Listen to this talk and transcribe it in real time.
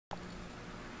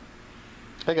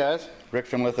Hey guys, Rick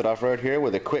from Lifted Off-Road here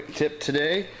with a quick tip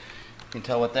today. You can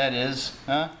tell what that is,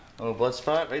 huh? A little blood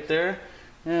spot right there.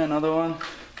 Yeah, another one.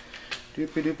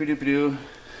 Doopy doopy doopy doo.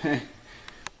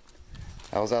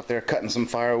 I was out there cutting some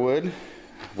firewood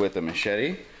with a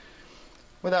machete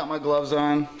without my gloves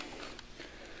on,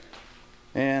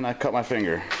 and I cut my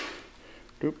finger.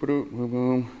 Doop doop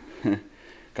boom boom.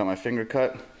 Got my finger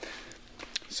cut.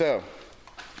 So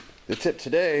the tip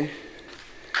today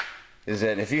is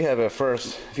that if you have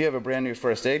a brand new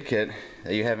first aid kit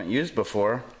that you haven't used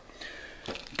before,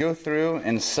 go through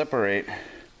and separate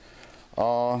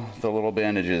all the little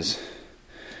bandages,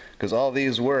 because all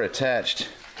these were attached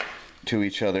to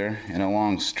each other in a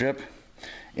long strip,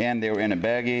 and they were in a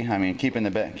baggie. I mean, keeping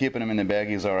them in the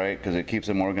baggie is all right because it keeps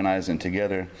them organized and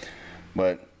together.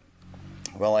 But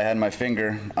while I had my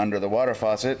finger under the water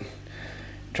faucet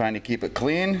trying to keep it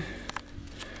clean,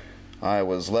 I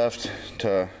was left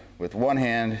with one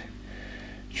hand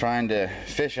trying to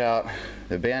fish out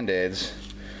the band-aids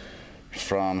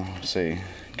from, let's see,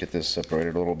 get this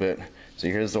separated a little bit. So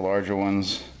here's the larger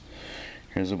ones,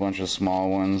 here's a bunch of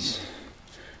small ones,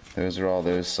 those are all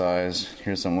those size,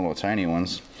 here's some little tiny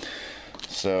ones.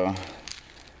 So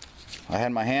I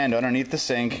had my hand underneath the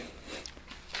sink,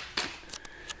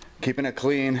 keeping it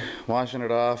clean, washing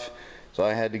it off. So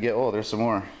I had to get, oh, there's some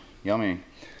more, yummy.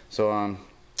 So I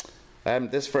have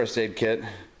this first aid kit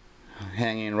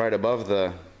hanging right above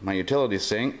my utility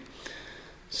sink,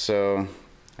 so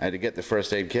I had to get the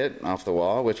first aid kit off the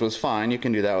wall, which was fine. You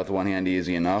can do that with one hand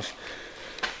easy enough.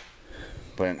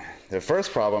 But the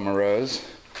first problem arose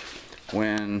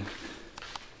when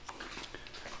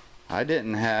I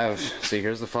didn't have, see,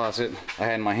 here's the faucet. I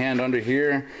had my hand under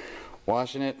here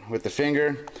washing it with the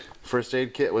finger. First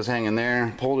aid kit was hanging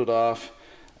there, pulled it off,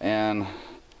 and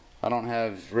I don't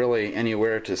have really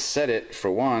anywhere to set it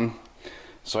for one.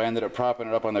 So I ended up propping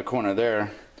it up on the corner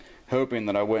there, hoping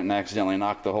that I wouldn't accidentally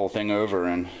knock the whole thing over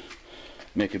and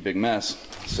make a big mess.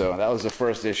 So that was the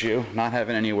first issue, not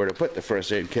having anywhere to put the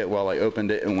first aid kit while I opened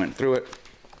it and went through it.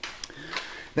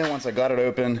 Then once I got it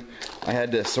open, I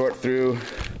had to sort through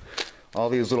all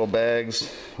these little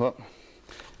bags.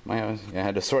 I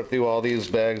had to sort through all these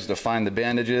bags to find the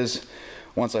bandages.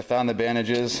 Once I found the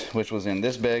bandages, which was in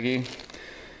this baggie,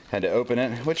 had to open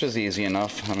it, which is easy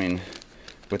enough. I mean,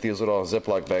 with these little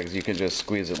Ziploc bags, you can just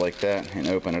squeeze it like that and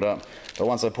open it up. But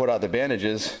once I put out the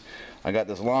bandages, I got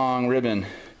this long ribbon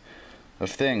of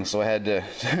things, so I had to,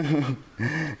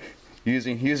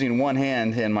 using one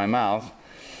hand in my mouth,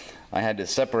 I had to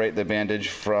separate the bandage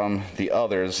from the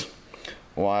others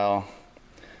while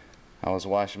I was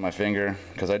washing my finger,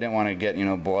 because I didn't want to get,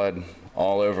 blood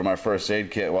all over my first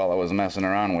aid kit while I was messing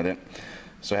around with it.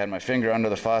 So I had my finger under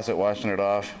the faucet washing it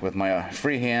off. With my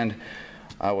free hand,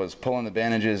 I was pulling the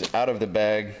bandages out of the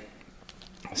bag,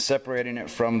 separating it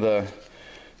from the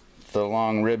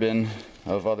long ribbon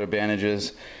of other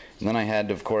bandages. And then I had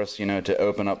to, of course, to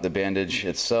open up the bandage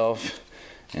itself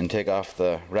and take off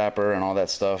the wrapper and all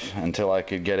that stuff until I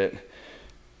could get it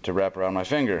to wrap around my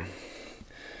finger.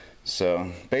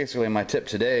 So basically my tip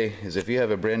today is, if you have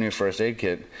a brand new first aid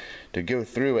kit, to go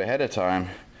through ahead of time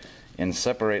and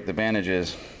separate the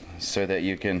bandages so that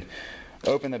you can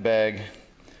open the bag,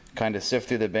 kind of sift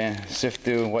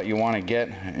through what you want to get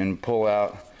and pull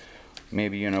out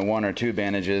maybe one or two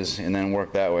bandages and then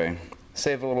work that way.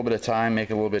 Save a little bit of time, make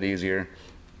it a little bit easier.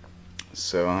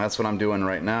 So that's what I'm doing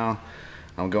right now.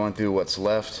 I'm going through what's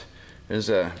left. There's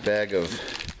a bag of,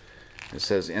 it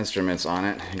says instruments on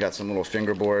it. You got some little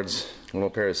fingerboards, a little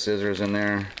pair of scissors in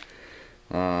there.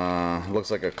 Looks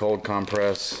like a cold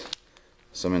compress,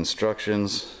 some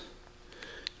instructions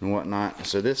and whatnot.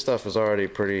 So this stuff is already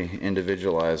pretty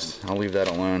individualized. I'll leave that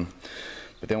alone.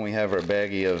 But then we have our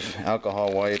baggie of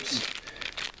alcohol wipes,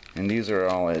 and these are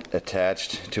all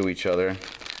attached to each other. I'm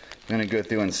going to go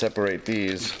through and separate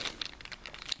these.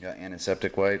 Got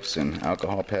antiseptic wipes and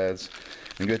alcohol pads.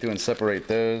 I'm going to go through and separate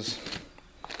those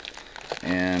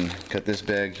and cut this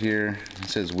bag here. It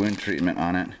says wound treatment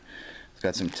on it. It's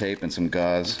got some tape and some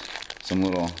gauze, some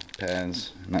little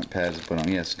pads, not pads, but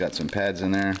yes, it's got some pads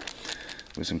in there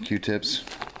with some Q-tips.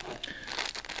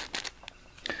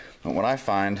 But what I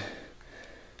find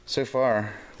so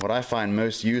far, what I find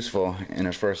most useful in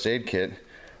a first aid kit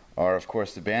are, of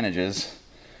course, the bandages,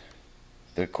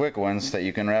 the quick ones that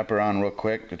you can wrap around real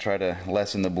quick to try to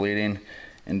lessen the bleeding.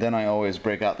 And then I always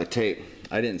break out the tape.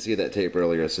 I didn't see that tape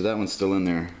earlier, so that one's still in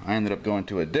there. I ended up going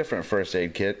to a different first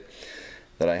aid kit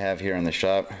that I have here in the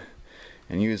shop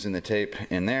and using the tape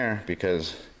in there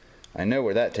because I know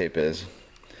where that tape is.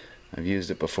 I've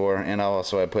used it before, and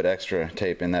I put extra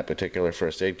tape in that particular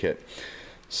first aid kit.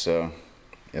 So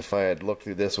if I had looked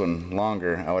through this one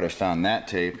longer, I would have found that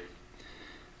tape,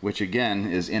 which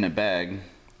again is in a bag,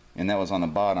 and that was on the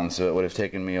bottom, so it would have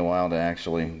taken me a while to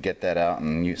actually get that out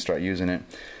and start using it.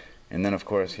 And then of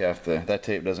course you have to, that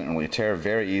tape doesn't really tear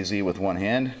very easy with one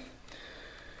hand,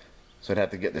 so I'd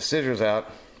have to get the scissors out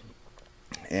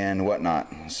and whatnot.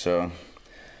 So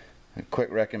a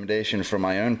quick recommendation for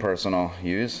my own personal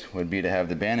use would be to have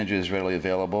the bandages readily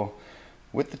available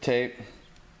with the tape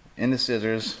and the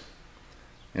scissors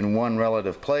in one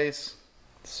relative place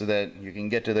so that you can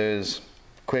get to those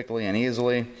quickly and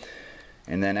easily.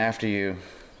 And then after you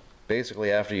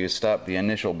stop the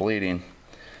initial bleeding,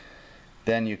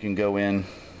 then you can go in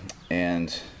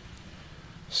and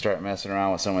start messing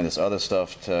around with some of this other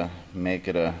stuff to make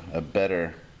it a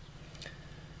better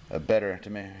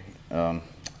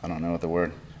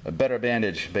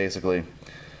bandage, basically.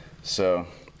 So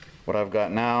what I've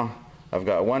got now, I've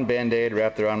got one band-aid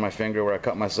wrapped around my finger where I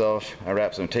cut myself. I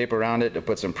wrap some tape around it to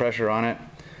put some pressure on it,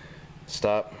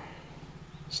 stop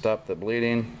the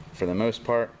bleeding for the most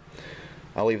part.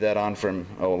 I'll leave that on for a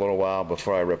little while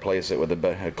before I replace it with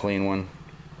a clean one.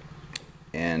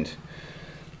 And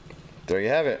there you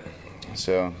have it.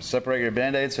 So separate your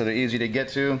band-aids so they're easy to get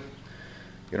to. You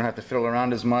don't have to fiddle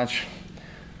around as much.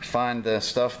 Find the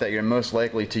stuff that you're most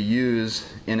likely to use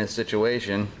in a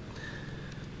situation,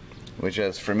 which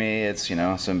as for me, it's, you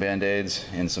know, some band-aids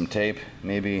and some tape,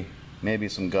 maybe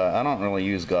some gauze. I don't really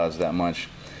use gauze that much.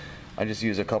 I just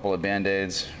use a couple of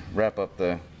band-aids, wrap up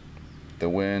the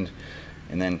wound,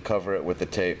 and then cover it with the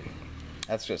tape.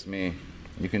 That's just me.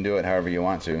 You can do it however you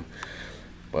want to.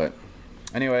 But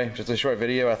anyway, just a short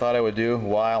video I thought I would do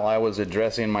while I was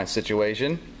addressing my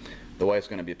situation. The wife's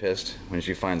going to be pissed when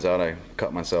she finds out I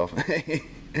cut myself.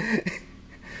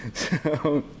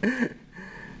 So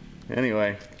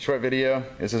anyway, short video.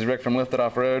 This is Rick from Lifted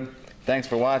Off Road. Thanks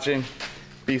for watching.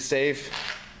 Be safe.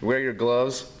 Wear your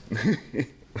gloves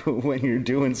when you're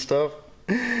doing stuff,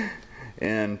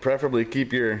 and preferably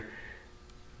keep your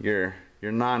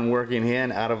non-working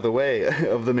hand out of the way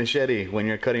of the machete when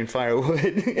you're cutting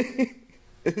firewood.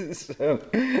 So,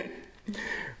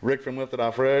 Rick from Lifted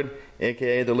Off Road,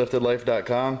 aka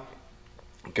theliftedlife.com.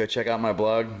 Go check out my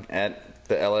blog at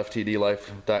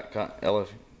thelftdlife.com.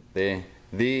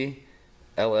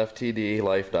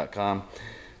 thelftdlife.com.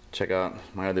 Check out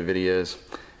my other videos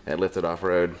at Lifted Off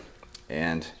Road,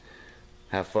 and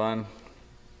have fun,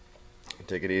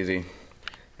 take it easy,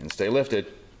 and stay lifted.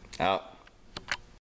 Out.